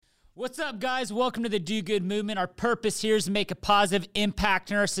What's up, guys? Welcome to the Do Good Movement. Our purpose here is to make a positive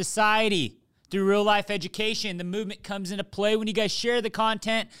impact in our society through real-life education. The movement comes into play when you guys share the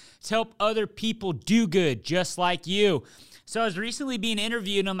content to help other people do good, just like you. So I was recently being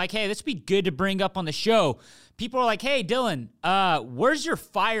interviewed, and I'm like, hey, this would be good to bring up on the show. People are like, hey, Dylan, where's your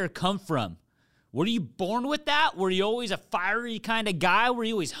fire come from? Were you born with that? Were you always a fiery kind of guy? Were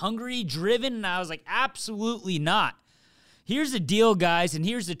you always hungry, driven? And I was like, absolutely not. Here's the deal, guys, and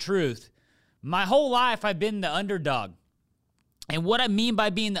here's the truth. My whole life, I've been the underdog. And what I mean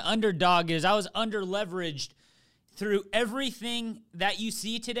by being the underdog is I was under-leveraged through everything that you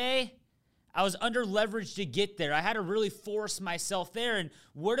see today. I was under-leveraged to get there. I had to really force myself there. And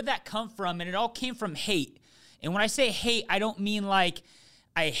where did that come from? And it all came from hate. And when I say hate, I don't mean like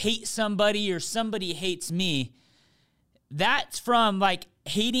I hate somebody or somebody hates me. That's from like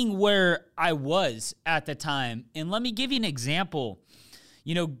hating where I was at the time. And let me give you an example.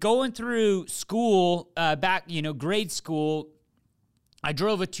 You know, going through school, grade school, I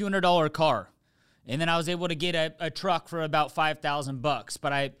drove a $200 car. And then I was able to get a truck for about $5,000.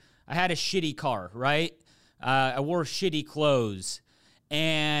 But I had a shitty car, right? I wore shitty clothes.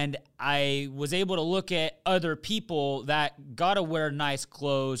 And I was able to look at other people that got to wear nice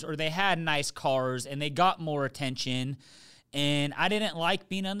clothes or they had nice cars and they got more attention. And I didn't like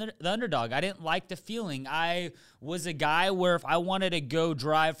being the underdog. I didn't like the feeling. I was a guy where if I wanted to go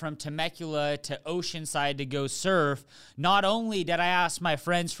drive from Temecula to Oceanside to go surf, not only did I ask my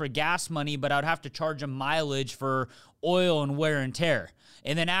friends for gas money, but I would have to charge them mileage for oil and wear and tear.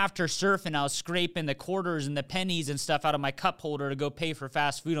 And then after surfing, I was scraping the quarters and the pennies and stuff out of my cup holder to go pay for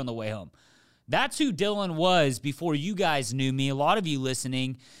fast food on the way home. That's who Dylan was before you guys knew me, a lot of you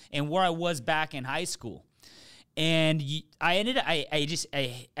listening, and where I was back in high school. And I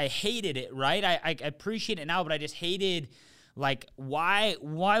hated it, right? I appreciate it now, but I just hated, like, why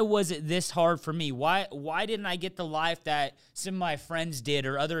was it this hard for me? Why didn't I get the life that some of my friends did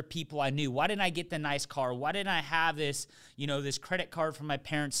or other people I knew? Why didn't I get the nice car? Why didn't I have this, this credit card from my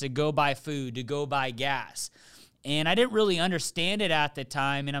parents to go buy food, to go buy gas? And I didn't really understand it at the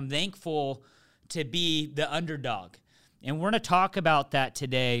time, and I'm thankful to be the underdog. And we're going to talk about that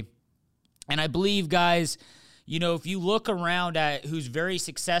today. And I believe, guys, if you look around at who's very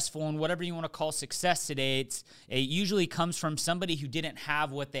successful and whatever you want to call success today, it usually comes from somebody who didn't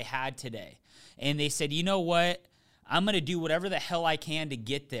have what they had today. And they said, you know what? I'm going to do whatever the hell I can to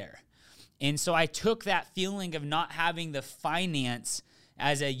get there. And so I took that feeling of not having the finance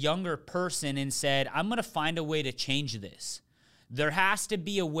as a younger person and said, I'm going to find a way to change this. There has to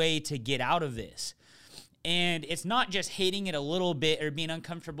be a way to get out of this. And it's not just hating it a little bit or being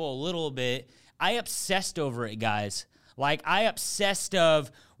uncomfortable a little bit. I obsessed over it, guys. Like, I obsessed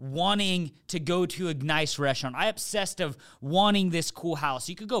of wanting to go to a nice restaurant. I obsessed of wanting this cool house.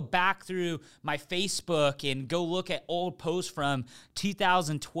 You could go back through my Facebook and go look at old posts from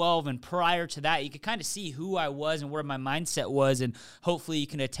 2012 and prior to that. You could kind of see who I was and where my mindset was, and hopefully you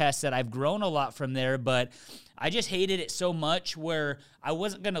can attest that I've grown a lot from there, but I just hated it so much where I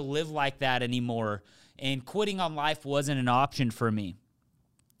wasn't going to live like that anymore, and quitting on life wasn't an option for me.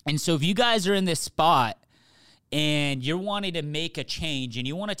 And so if you guys are in this spot and you're wanting to make a change and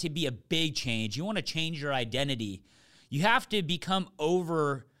you want it to be a big change, you want to change your identity, you have to become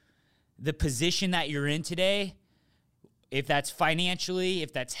over the position that you're in today. If that's financially,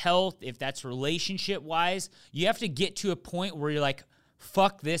 if that's health, if that's relationship-wise, you have to get to a point where you're like,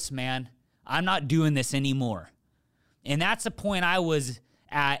 fuck this, man. I'm not doing this anymore. And that's the point I was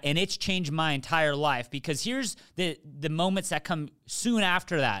at, and it's changed my entire life, because here's the moments that come soon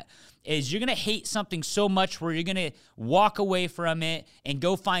after that is you're going to hate something so much where you're going to walk away from it and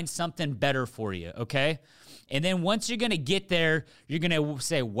go find something better for you, okay? And then once you're going to get there, you're going to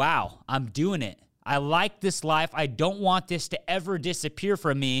say, wow, I'm doing it. I like this life. I don't want this to ever disappear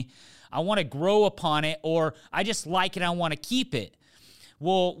from me. I want to grow upon it, or I just like it. I want to keep it.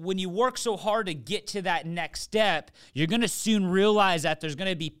 Well, when you work so hard to get to that next step, you're going to soon realize that there's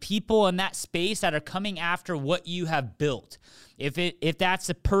going to be people in that space that are coming after what you have built. If that's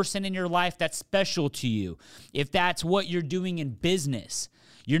a person in your life that's special to you, if that's what you're doing in business,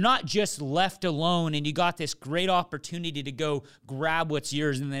 you're not just left alone and you got this great opportunity to go grab what's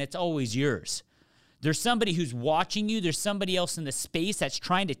yours and then it's always yours. There's somebody who's watching you. There's somebody else in the space that's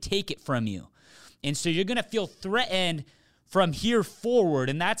trying to take it from you. And so you're going to feel threatened from here forward.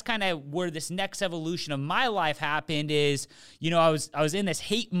 And that's kind of where this next evolution of my life happened is, I was in this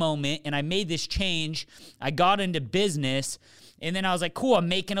hate moment and I made this change. I got into business and then I was like, cool, I'm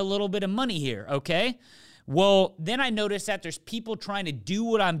making a little bit of money here. Okay. Well, then I noticed that there's people trying to do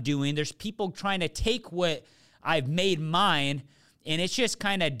what I'm doing. There's people trying to take what I've made mine And it's just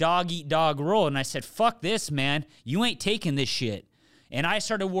kind of dog eat dog roll. And I said, fuck this, man. You ain't taking this shit. And I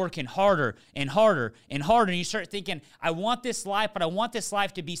started working harder and harder and harder. And you start thinking, I want this life, but I want this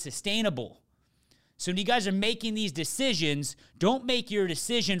life to be sustainable. So when you guys are making these decisions, don't make your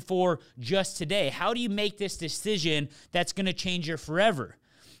decision for just today. How do you make this decision that's going to change your forever?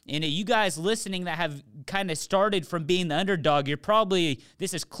 And you guys listening that have kind of started from being the underdog,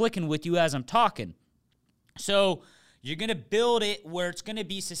 this is clicking with you as I'm talking. So you're going to build it where it's going to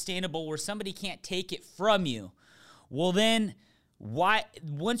be sustainable, where somebody can't take it from you. Well, then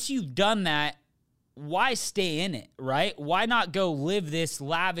once you've done that, why stay in it, right? Why not go live this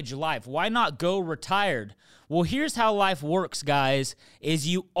lavish life? Why not go retired? Well, here's how life works, guys, is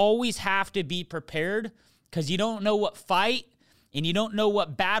you always have to be prepared because you don't know what fight and you don't know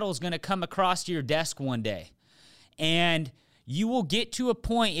what battle is going to come across your desk one day. And you will get to a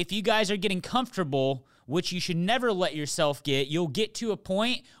point, if you guys are getting comfortable, which you should never let yourself get, you'll get to a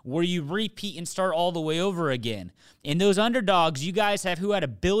point where you repeat and start all the way over again. And those underdogs you guys have who had to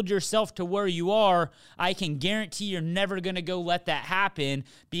build yourself to where you are, I can guarantee you're never going to go let that happen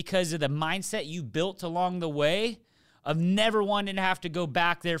because of the mindset you built along the way of never wanting to have to go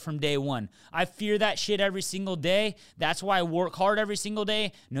back there from day one. I fear that shit every single day. That's why I work hard every single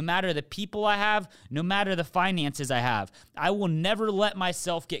day, no matter the people I have, no matter the finances I have. I will never let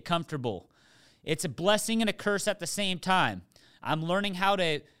myself get comfortable. It's a blessing and a curse at the same time. I'm learning how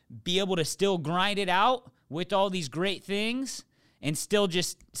to be able to still grind it out with all these great things and still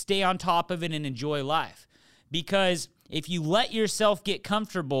just stay on top of it and enjoy life. Because if you let yourself get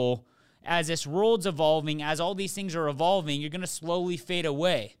comfortable as this world's evolving, as all these things are evolving, you're going to slowly fade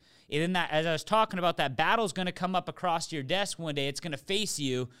away. And then as I was talking about, that battle's going to come up across your desk one day. It's going to face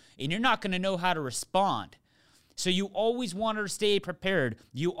you, and you're not going to know how to respond. So you always want to stay prepared.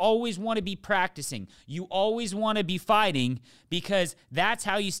 You always want to be practicing. You always want to be fighting because that's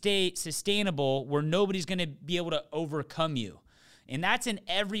how you stay sustainable where nobody's going to be able to overcome you. And that's in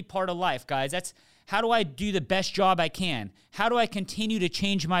every part of life, guys. That's how do I do the best job I can? How do I continue to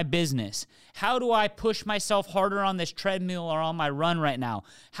change my business? How do I push myself harder on this treadmill or on my run right now?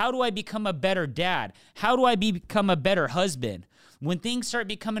 How do I become a better dad? How do I become a better husband? When things start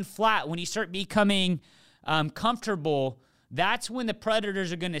becoming flat, when you start becoming comfortable, that's when the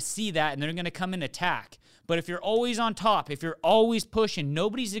predators are going to see that and they're going to come and attack. But if you're always on top, if you're always pushing,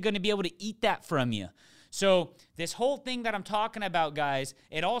 nobody's going to be able to eat that from you. So this whole thing that I'm talking about, guys,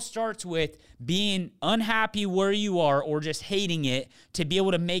 it all starts with being unhappy where you are or just hating it to be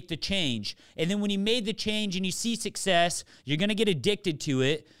able to make the change. And then when you made the change and you see success, you're going to get addicted to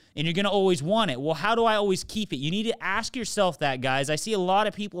it. And you're going to always want it. Well, how do I always keep it? You need to ask yourself that, guys. I see a lot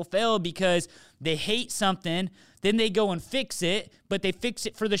of people fail because they hate something, then they go and fix it, but they fix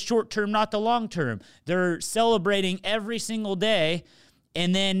it for the short term, not the long term. They're celebrating every single day,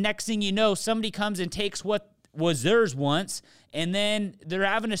 and then next thing you know, somebody comes and takes what was theirs once, and then they're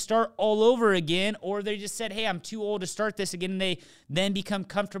having to start all over again, or they just said, hey, I'm too old to start this again, and they then become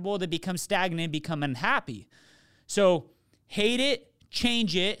comfortable, they become stagnant, and become unhappy. So hate it.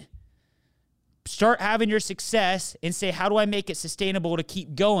 Change it, start having your success, and say, how do I make it sustainable to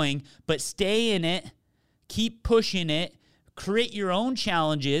keep going? But stay in it, keep pushing it, create your own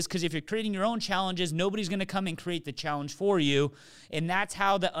challenges, because if you're creating your own challenges, nobody's going to come and create the challenge for you, and that's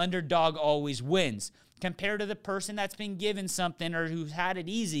how the underdog always wins. Compared to the person that's been given something or who's had it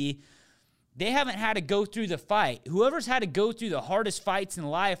easy, they haven't had to go through the fight. Whoever's had to go through the hardest fights in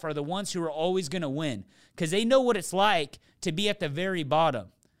life are the ones who are always going to win because they know what it's like to be at the very bottom.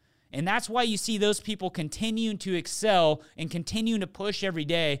 And that's why you see those people continuing to excel and continuing to push every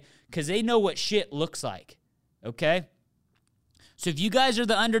day because they know what shit looks like, okay? So if you guys are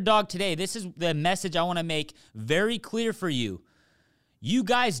the underdog today, this is the message I want to make very clear for you. You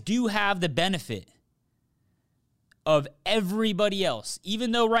guys do have the benefit of everybody else.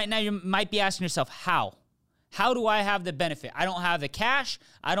 Even though right now you might be asking yourself, how? How do I have the benefit? I don't have the cash.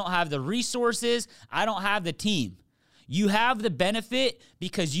 I don't have the resources. I don't have the team. You have the benefit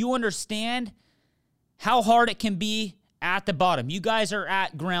because you understand how hard it can be at the bottom. You guys are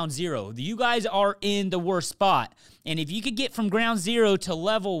at ground zero. You guys are in the worst spot. And if you could get from ground zero to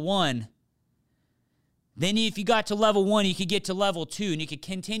level 1, then if you got to level 1, you could get to level 2, and you could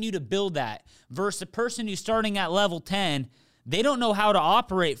continue to build that. Versus a person who's starting at level 10, they don't know how to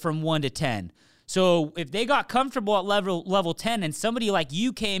operate from 1 to 10. So if they got comfortable at level 10 and somebody like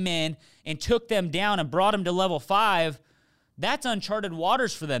you came in and took them down and brought them to level 5, that's uncharted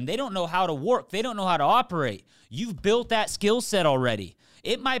waters for them. They don't know how to work. They don't know how to operate. You've built that skill set already.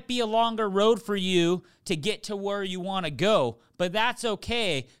 It might be a longer road for you to get to where you want to go, but that's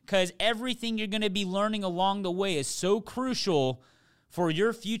okay because everything you're going to be learning along the way is so crucial for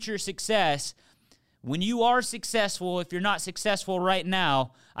your future success. When you are successful, if you're not successful right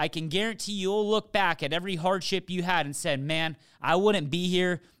now, I can guarantee you'll look back at every hardship you had and said, man, I wouldn't be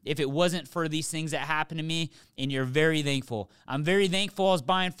here if it wasn't for these things that happened to me, and you're very thankful. I'm very thankful I was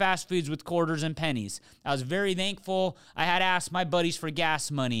buying fast foods with quarters and pennies. I was very thankful I had to ask my buddies for gas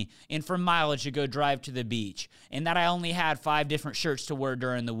money and for mileage to go drive to the beach, and that I only had 5 different shirts to wear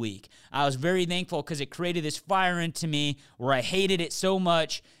during the week. I was very thankful because it created this fire into me where I hated it so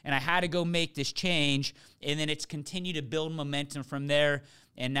much, and I had to go make this change, and then it's continued to build momentum from there,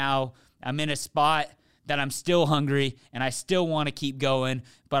 and now I'm in a spot that I'm still hungry and I still want to keep going,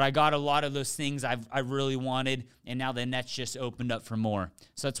 but I got a lot of those things I really wanted, and now the net's just opened up for more.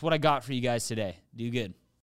 So that's what I got for you guys today. Do good.